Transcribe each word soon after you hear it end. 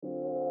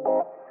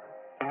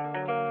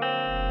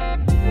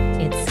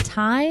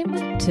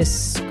time to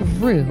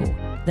screw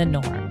the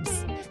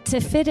norms. To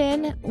fit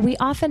in, we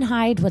often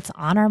hide what's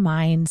on our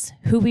minds,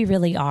 who we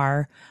really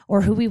are, or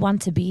who we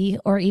want to be,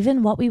 or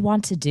even what we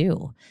want to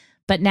do.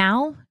 But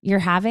now you're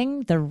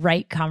having the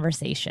right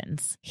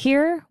conversations.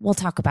 Here, we'll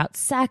talk about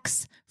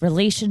sex,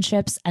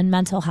 relationships, and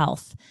mental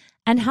health,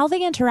 and how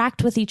they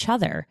interact with each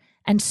other,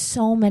 and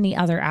so many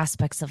other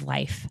aspects of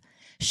life.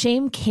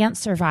 Shame can't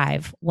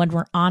survive when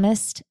we're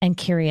honest and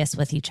curious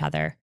with each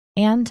other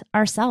and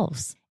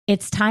ourselves.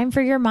 It's time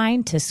for your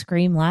mind to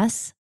scream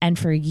less and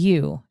for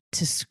you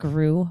to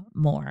screw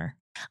more.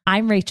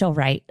 I'm Rachel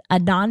Wright, a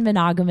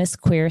non-monogamous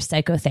queer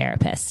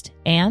psychotherapist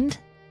and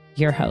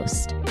your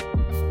host.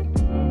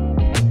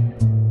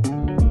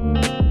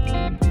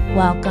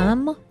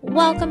 Welcome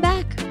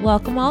back.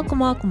 Welcome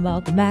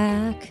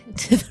back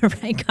to the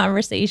Wright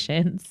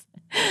Conversations.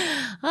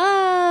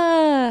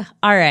 All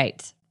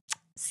right.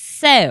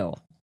 So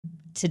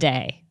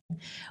today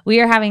we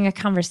are having a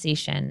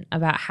conversation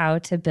about how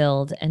to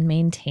build and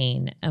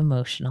maintain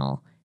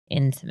emotional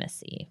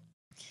intimacy.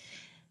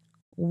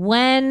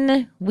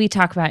 When we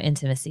talk about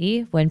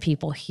intimacy, when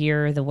people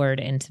hear the word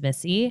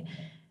intimacy,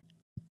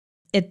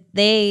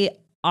 they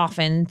out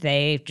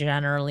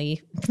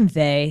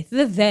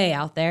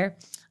there,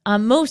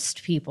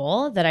 most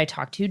people that I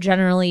talk to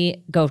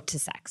generally go to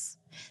sex.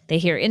 They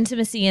hear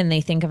intimacy and they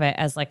think of it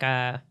as like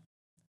a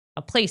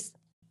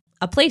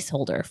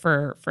placeholder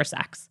for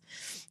sex,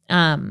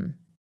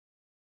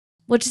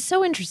 which is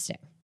so interesting,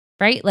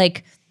 right?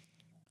 Like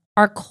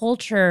our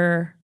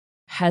culture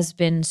has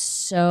been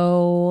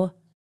so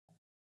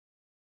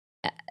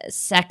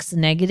sex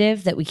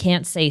negative that we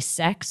can't say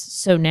sex.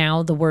 So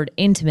now the word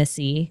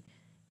intimacy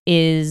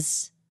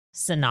is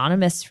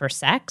synonymous for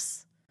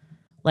sex.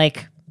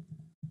 Like,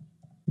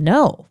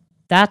 no,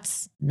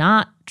 that's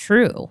not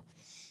true.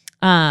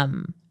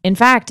 In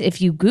fact,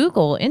 if you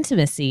Google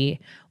intimacy,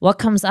 what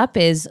comes up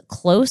is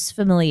close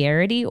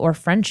familiarity or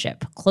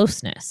friendship,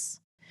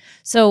 closeness.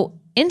 So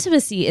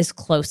intimacy is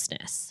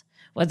closeness,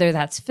 whether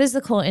that's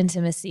physical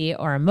intimacy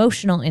or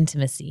emotional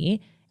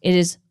intimacy, it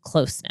is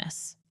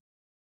closeness.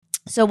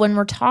 So when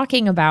we're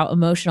talking about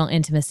emotional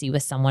intimacy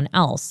with someone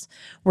else,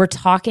 we're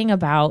talking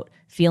about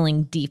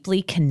feeling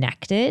deeply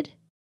connected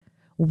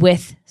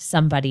with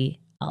somebody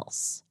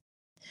else.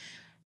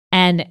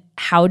 And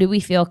how do we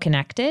feel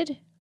connected?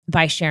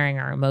 By sharing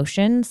our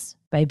emotions,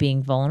 by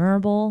being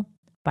vulnerable,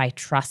 by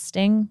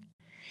trusting.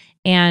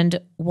 And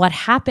what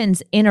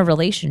happens in a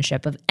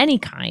relationship of any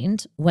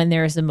kind when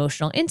there is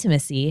emotional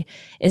intimacy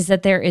is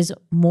that there is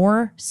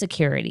more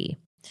security.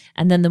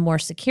 And then the more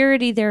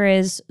security there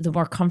is, the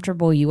more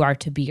comfortable you are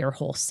to be your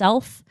whole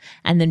self.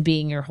 And then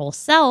being your whole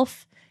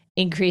self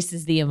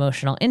increases the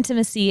emotional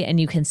intimacy, and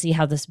you can see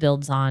how this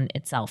builds on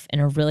itself in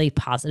a really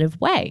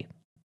positive way.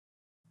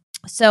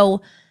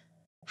 So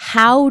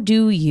how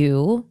do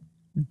you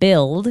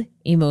build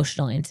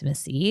emotional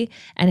intimacy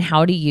and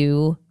how do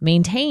you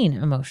maintain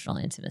emotional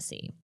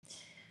intimacy?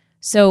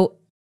 So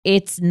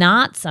it's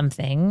not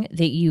something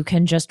that you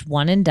can just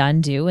one and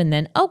done do and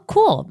then, oh,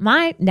 cool,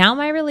 my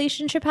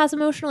relationship has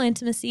emotional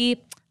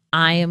intimacy,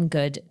 I am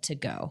good to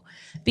go.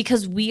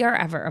 Because we are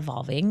ever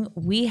evolving,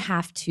 we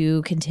have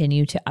to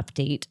continue to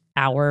update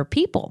our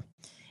people.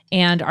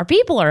 And our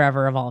people are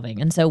ever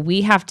evolving. And so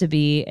we have to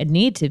be and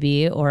need to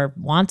be or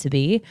want to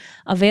be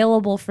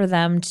available for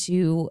them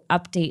to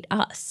update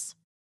us.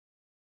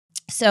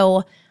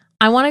 So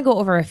I want to go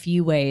over a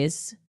few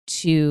ways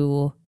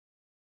to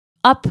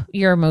up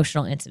your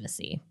emotional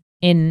intimacy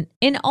in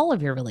all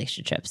of your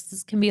relationships.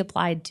 This can be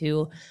applied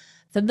to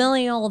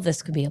familial.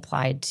 This could be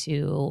applied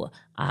to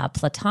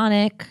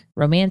platonic,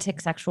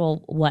 romantic,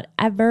 sexual,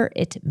 whatever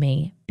it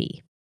may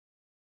be.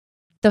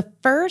 The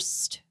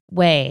first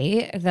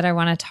way that I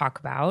want to talk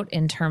about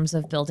in terms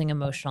of building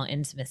emotional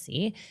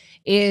intimacy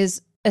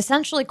is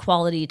essentially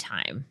quality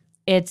time.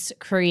 It's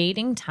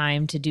creating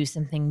time to do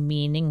something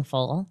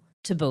meaningful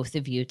to both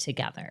of you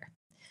together.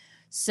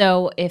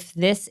 So if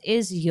this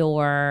is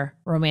your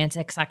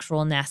romantic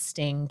sexual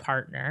nesting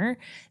partner,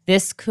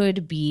 this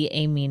could be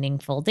a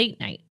meaningful date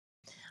night.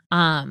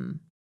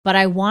 But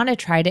I want to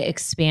try to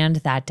expand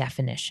that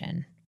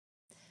definition.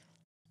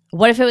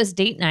 What if it was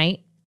date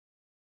night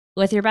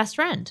with your best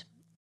friend?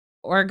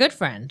 Or a good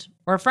friend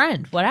or a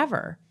friend,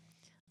 whatever.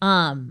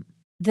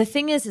 The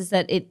thing is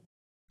that it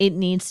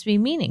needs to be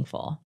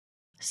meaningful.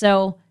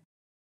 So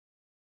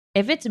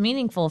if it's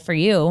meaningful for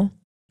you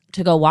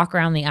to go walk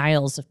around the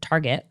aisles of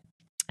Target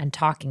and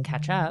talk and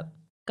catch up,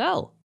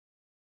 go.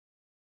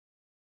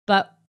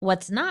 But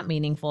what's not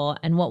meaningful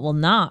and what will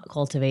not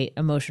cultivate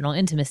emotional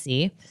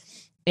intimacy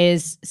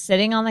is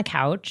sitting on the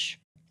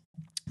couch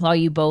while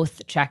you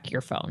both check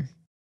your phone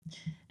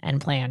and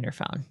play on your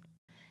phone.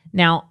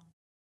 Now,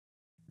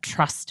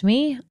 trust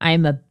me,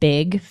 I'm a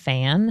big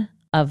fan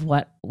of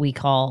what we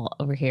call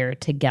over here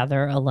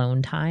together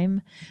alone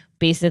time.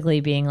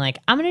 Basically being like,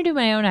 I'm going to do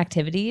my own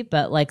activity,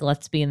 but like,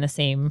 let's be in the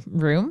same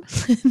room,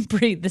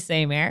 breathe the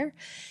same air.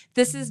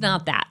 This is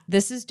not that.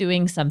 This is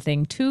doing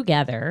something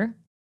together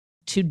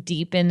to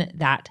deepen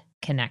that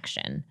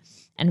connection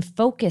and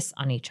focus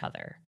on each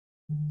other.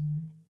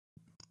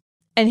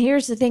 And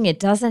here's the thing, it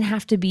doesn't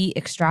have to be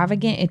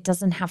extravagant. It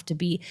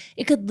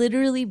could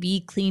literally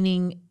be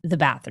cleaning the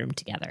bathroom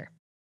together.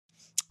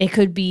 It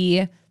could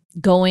be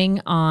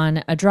going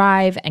on a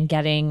drive and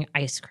getting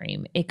ice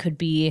cream. It could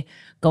be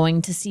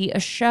going to see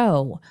a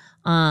show.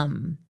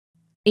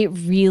 It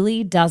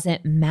really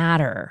doesn't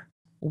matter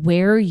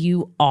where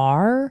you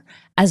are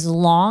as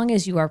long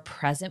as you are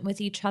present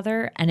with each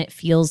other and it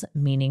feels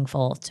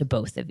meaningful to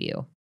both of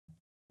you.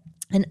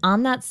 And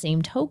on that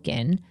same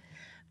token,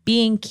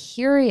 being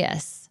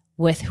curious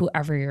with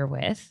whoever you're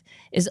with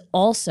is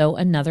also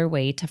another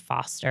way to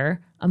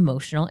foster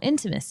emotional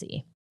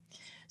intimacy.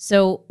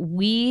 So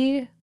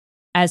we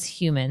as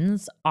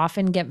humans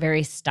often get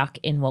very stuck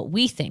in what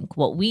we think,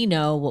 what we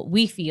know, what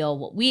we feel,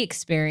 what we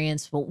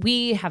experience, what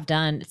we have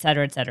done, et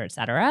cetera, et cetera, et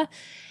cetera.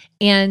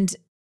 And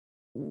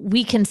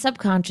we can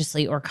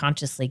subconsciously or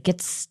consciously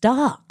get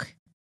stuck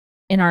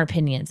in our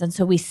opinions. And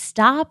so we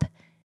stop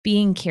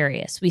being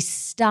curious. We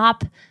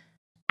stop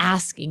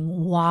asking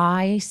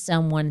why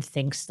someone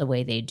thinks the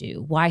way they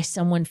do, why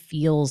someone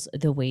feels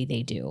the way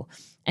they do,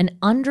 and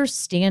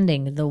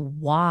understanding the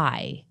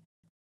why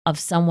of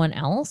someone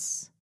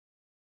else.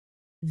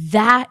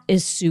 That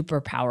is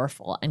super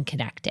powerful and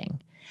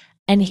connecting.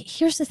 And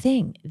here's the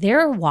thing,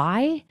 their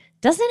why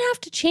doesn't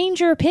have to change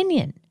your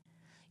opinion.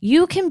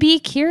 You can be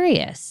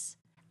curious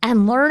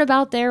and learn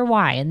about their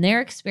why and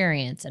their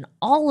experience and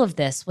all of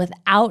this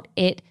without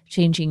it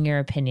changing your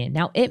opinion.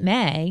 Now, it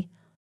may,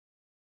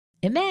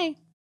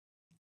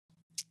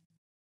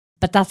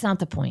 but that's not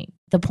the point.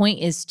 The point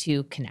is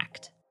to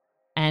connect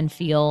and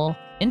feel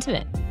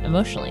intimate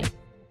emotionally.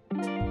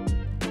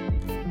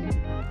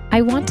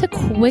 I want to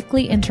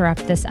quickly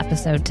interrupt this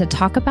episode to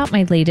talk about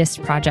my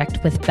latest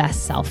project with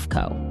Best Self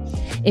Co.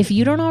 If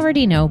you don't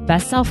already know,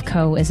 Best Self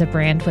Co. is a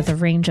brand with a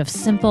range of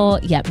simple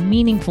yet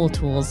meaningful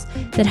tools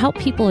that help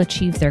people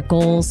achieve their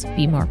goals,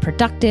 be more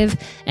productive,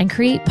 and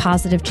create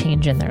positive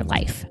change in their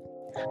life.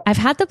 I've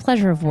had the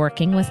pleasure of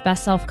working with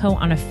Best Self Co.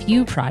 on a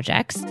few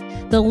projects,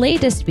 the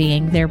latest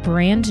being their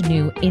brand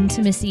new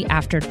Intimacy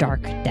After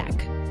Dark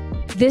deck.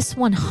 This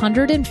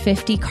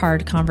 150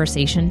 card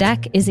conversation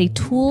deck is a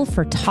tool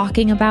for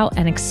talking about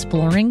and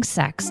exploring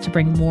sex to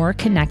bring more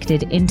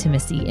connected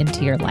intimacy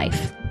into your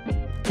life.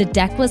 The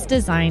deck was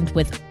designed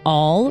with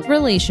all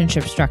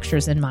relationship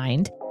structures in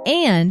mind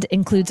and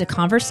includes a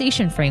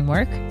conversation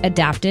framework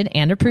adapted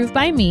and approved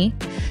by me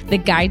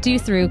that guides you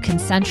through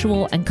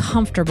consensual and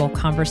comfortable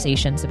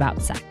conversations about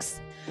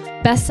sex.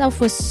 Best Self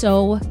was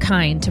so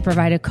kind to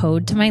provide a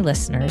code to my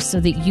listeners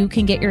so that you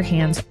can get your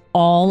hands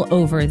all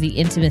over the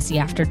Intimacy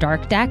After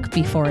Dark deck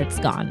before it's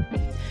gone.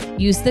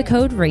 Use the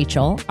code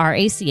Rachel,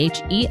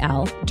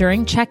 RACHEL,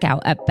 during checkout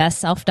at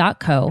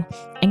bestself.co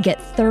and get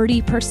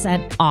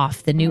 30%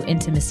 off the new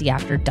Intimacy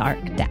After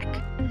Dark deck.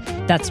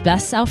 That's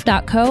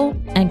bestself.co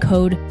and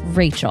code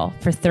Rachel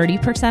for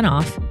 30%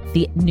 off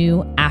the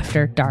new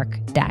After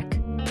Dark deck.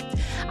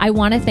 I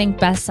want to thank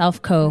Best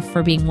Self Co.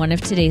 for being one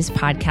of today's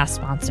podcast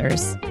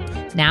sponsors.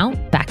 Now,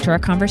 back to our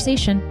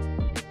conversation.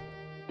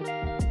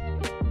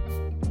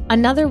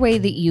 Another way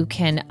that you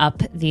can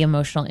up the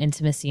emotional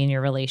intimacy in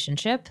your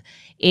relationship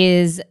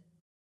is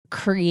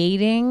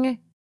creating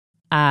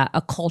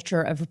a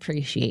culture of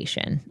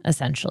appreciation,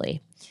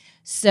 essentially.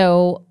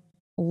 So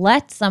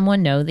let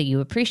someone know that you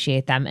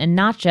appreciate them, and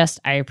not just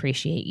I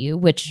appreciate you,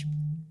 which,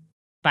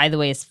 by the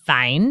way, is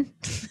fine.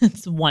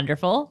 It's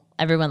wonderful.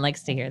 Everyone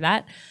likes to hear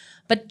that.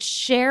 But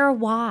share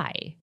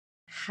why.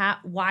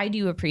 Why do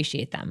you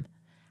appreciate them?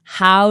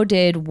 How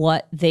did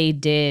what they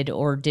did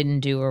or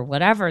didn't do or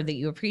whatever that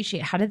you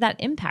appreciate, how did that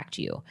impact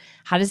you?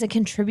 How does it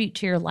contribute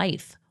to your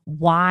life?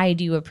 Why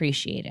do you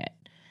appreciate it?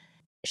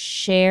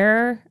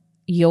 Share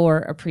your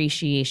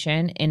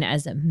appreciation in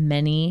as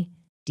many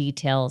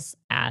details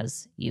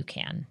as you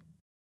can.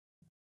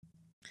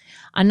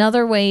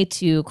 Another way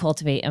to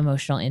cultivate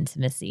emotional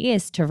intimacy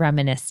is to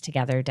reminisce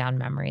together down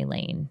memory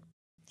lane.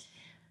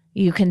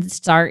 You can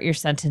start your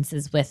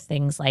sentences with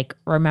things like,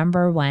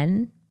 remember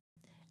when?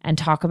 And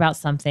talk about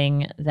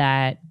something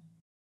that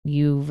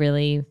you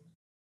really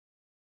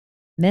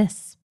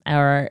miss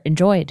or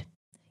enjoyed.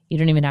 You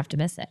don't even have to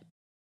miss it.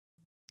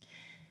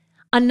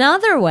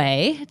 Another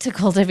way to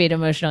cultivate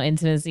emotional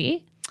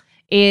intimacy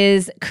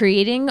is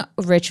creating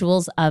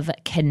rituals of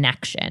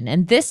connection.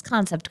 And this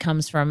concept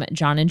comes from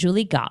John and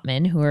Julie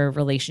Gottman, who are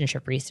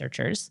relationship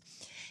researchers.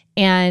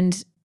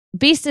 And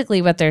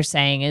basically what they're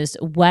saying is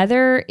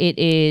whether it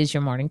is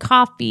your morning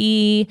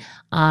coffee,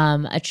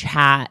 a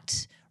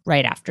chat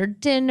right after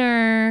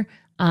dinner,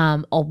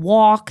 a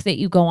walk that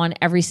you go on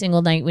every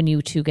single night when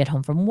you two get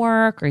home from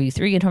work or you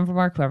three get home from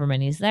work, whoever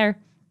many is there,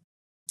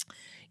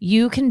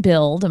 you can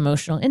build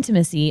emotional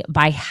intimacy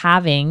by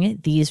having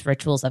these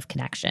rituals of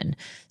connection.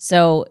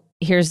 So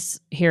here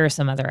are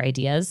some other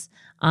ideas.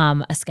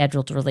 A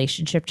scheduled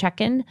relationship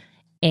check-in,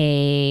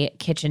 a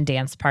kitchen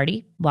dance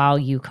party while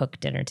you cook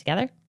dinner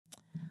together.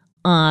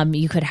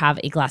 You could have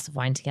a glass of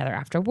wine together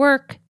after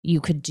work.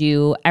 You could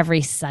do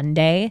every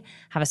Sunday,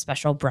 have a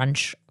special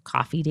brunch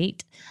coffee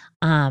date.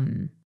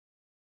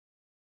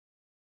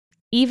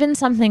 Even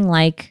something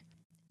like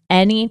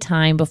any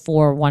time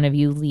before one of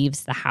you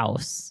leaves the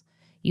house,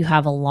 you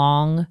have a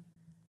long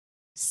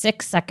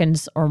 6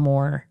 seconds or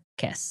more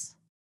kiss.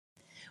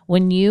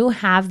 When you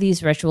have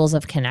these rituals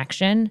of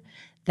connection,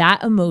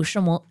 that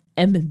emotional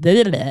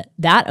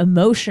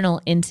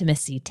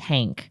intimacy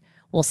tank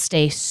will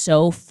stay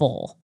so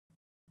full.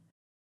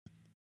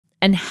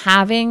 And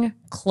having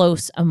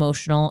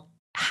emotional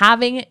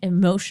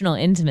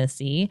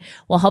intimacy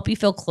will help you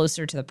feel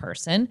closer to the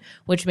person,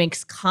 which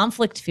makes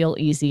conflict feel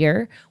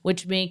easier,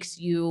 which makes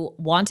you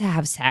want to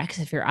have sex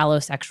if you're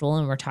allosexual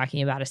and we're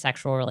talking about a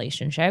sexual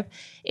relationship.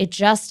 It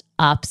just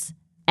ups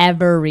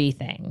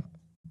everything.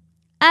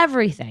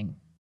 Everything.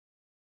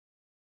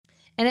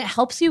 And it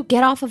helps you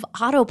get off of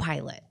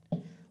autopilot.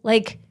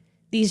 Like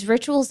these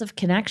rituals of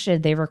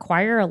connection, they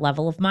require a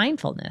level of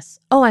mindfulness.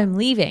 Oh, I'm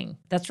leaving.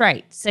 That's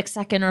right. 6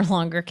 second or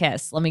longer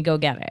kiss. Let me go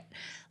get it.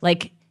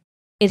 Like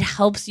it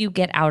helps you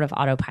get out of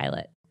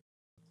autopilot.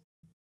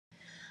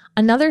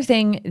 Another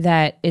thing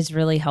that is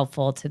really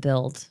helpful to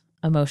build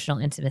emotional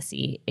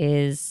intimacy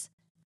is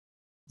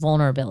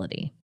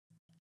vulnerability.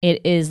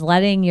 It is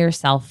letting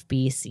yourself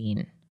be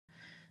seen.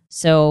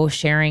 So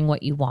sharing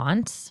what you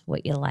want,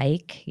 what you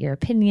like, your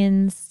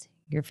opinions,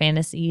 your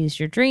fantasies,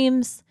 your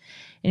dreams,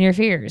 and your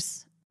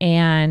fears.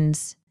 And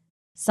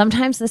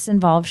sometimes this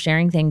involves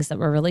sharing things that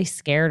we're really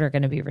scared are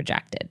going to be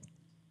rejected.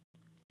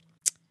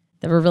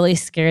 That we're really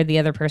scared the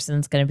other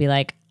person's going to be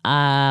like,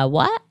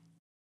 what?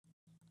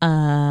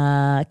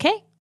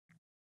 Okay.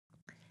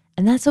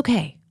 And that's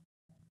okay.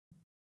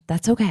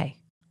 That's okay.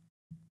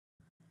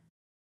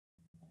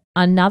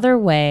 Another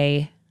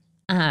way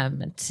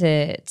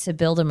to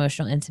build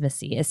emotional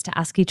intimacy is to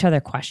ask each other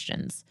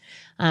questions.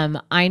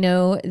 I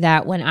know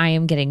that when I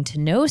am getting to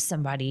know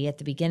somebody at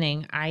the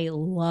beginning, I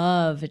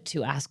love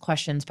to ask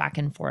questions back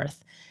and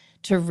forth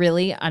to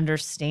really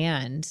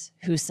understand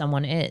who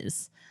someone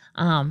is.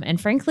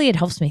 And frankly, it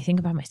helps me think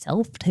about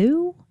myself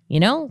too,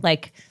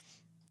 like,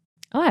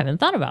 oh, I haven't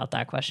thought about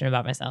that question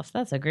about myself.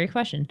 That's a great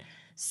question.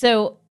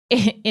 So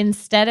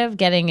instead of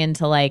getting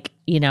into like,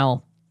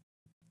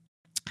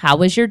 how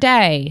was your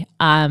day?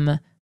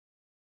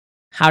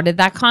 How did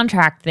that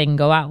contract thing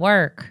go at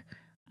work?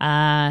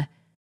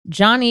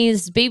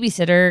 Johnny's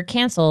babysitter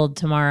canceled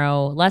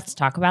tomorrow. Let's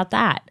talk about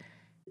that.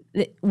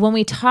 When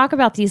we talk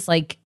about these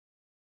like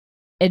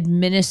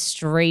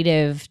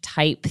administrative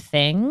type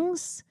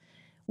things,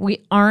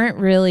 we aren't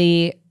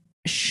really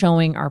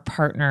showing our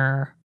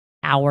partner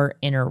our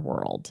inner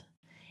world.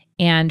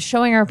 And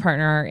showing our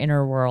partner our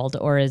inner world,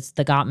 or as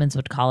the Gottmans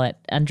would call it,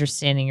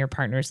 understanding your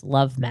partner's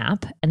love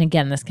map. And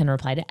again, this can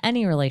apply to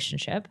any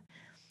relationship,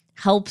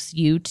 helps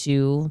you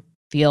to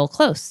feel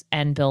close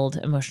and build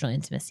emotional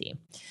intimacy.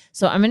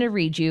 So I'm going to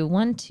read you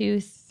 1, 2,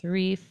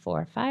 3,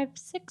 4, 5,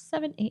 6,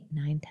 7, 8,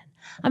 9, 10.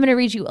 I'm going to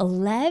read you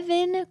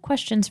 11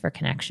 questions for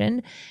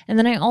connection. And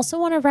then I also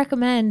want to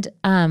recommend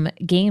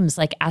games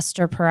like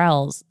Esther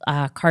Perel's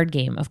card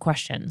game of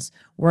questions.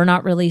 We're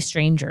Not Really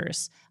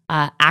Strangers.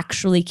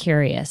 Actually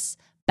Curious.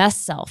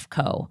 Best Self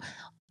Co.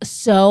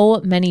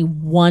 So many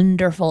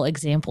wonderful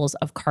examples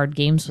of card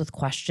games with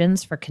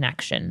questions for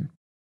connection.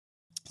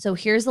 So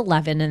here's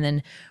 11, and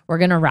then we're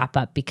going to wrap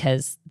up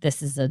because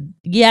this is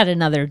yet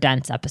another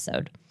dense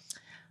episode.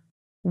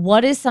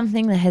 What is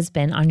something that has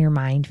been on your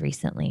mind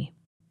recently?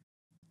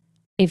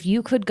 If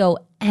you could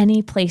go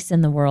any place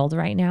in the world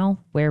right now,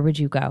 where would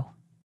you go?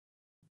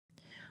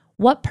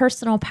 What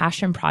personal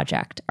passion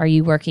project are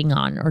you working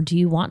on or do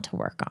you want to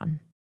work on?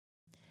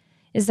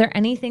 Is there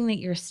anything that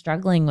you're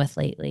struggling with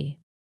lately?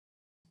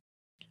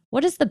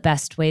 What is the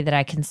best way that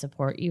I can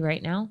support you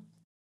right now?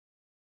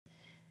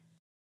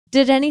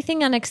 Did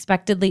anything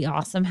unexpectedly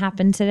awesome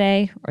happen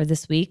today or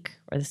this week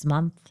or this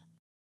month?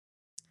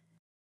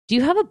 Do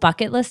you have a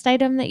bucket list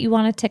item that you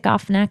want to tick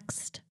off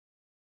next?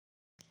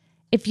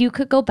 If you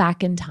could go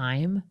back in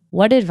time,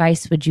 what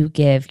advice would you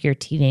give your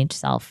teenage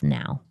self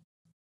now?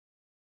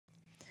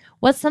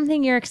 What's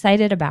something you're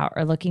excited about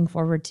or looking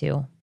forward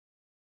to?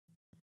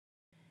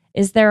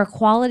 Is there a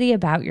quality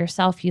about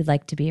yourself you'd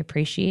like to be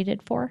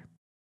appreciated for?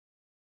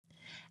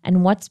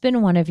 And what's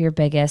been one of your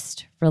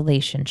biggest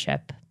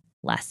relationship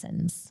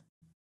lessons?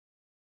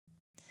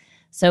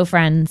 So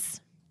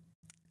friends,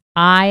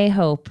 I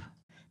hope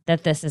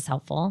that this is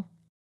helpful.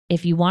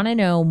 If you want to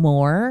know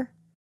more,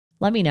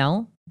 let me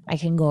know. I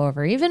can go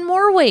over even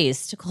more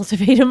ways to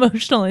cultivate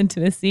emotional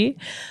intimacy.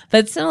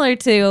 But similar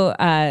to,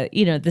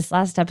 this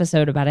last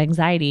episode about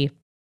anxiety,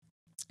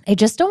 I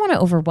just don't want to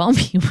overwhelm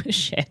you with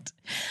shit.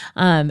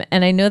 And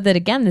I know that,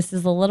 again, this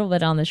is a little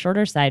bit on the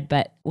shorter side,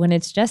 but when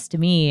it's just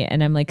me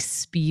and I'm like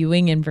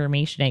spewing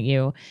information at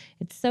you,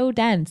 it's so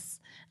dense.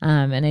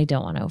 And I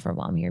don't want to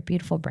overwhelm your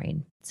beautiful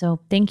brain. So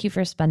thank you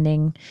for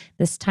spending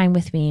this time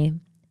with me.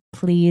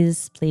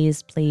 Please,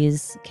 please,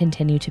 please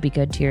continue to be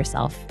good to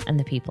yourself and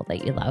the people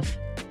that you love.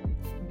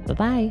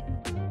 Bye-bye.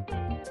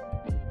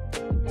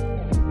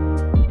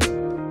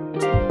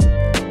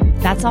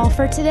 That's all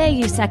for today,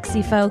 you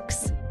sexy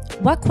folks.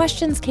 What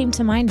questions came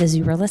to mind as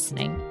you were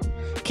listening?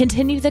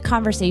 Continue the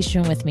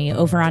conversation with me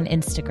over on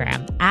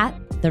Instagram at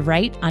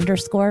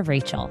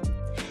 @the_Wright_Rachel.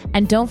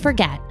 And don't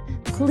forget,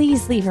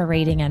 please leave a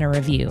rating and a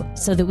review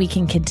so that we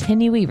can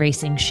continue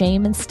erasing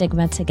shame and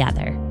stigma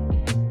together.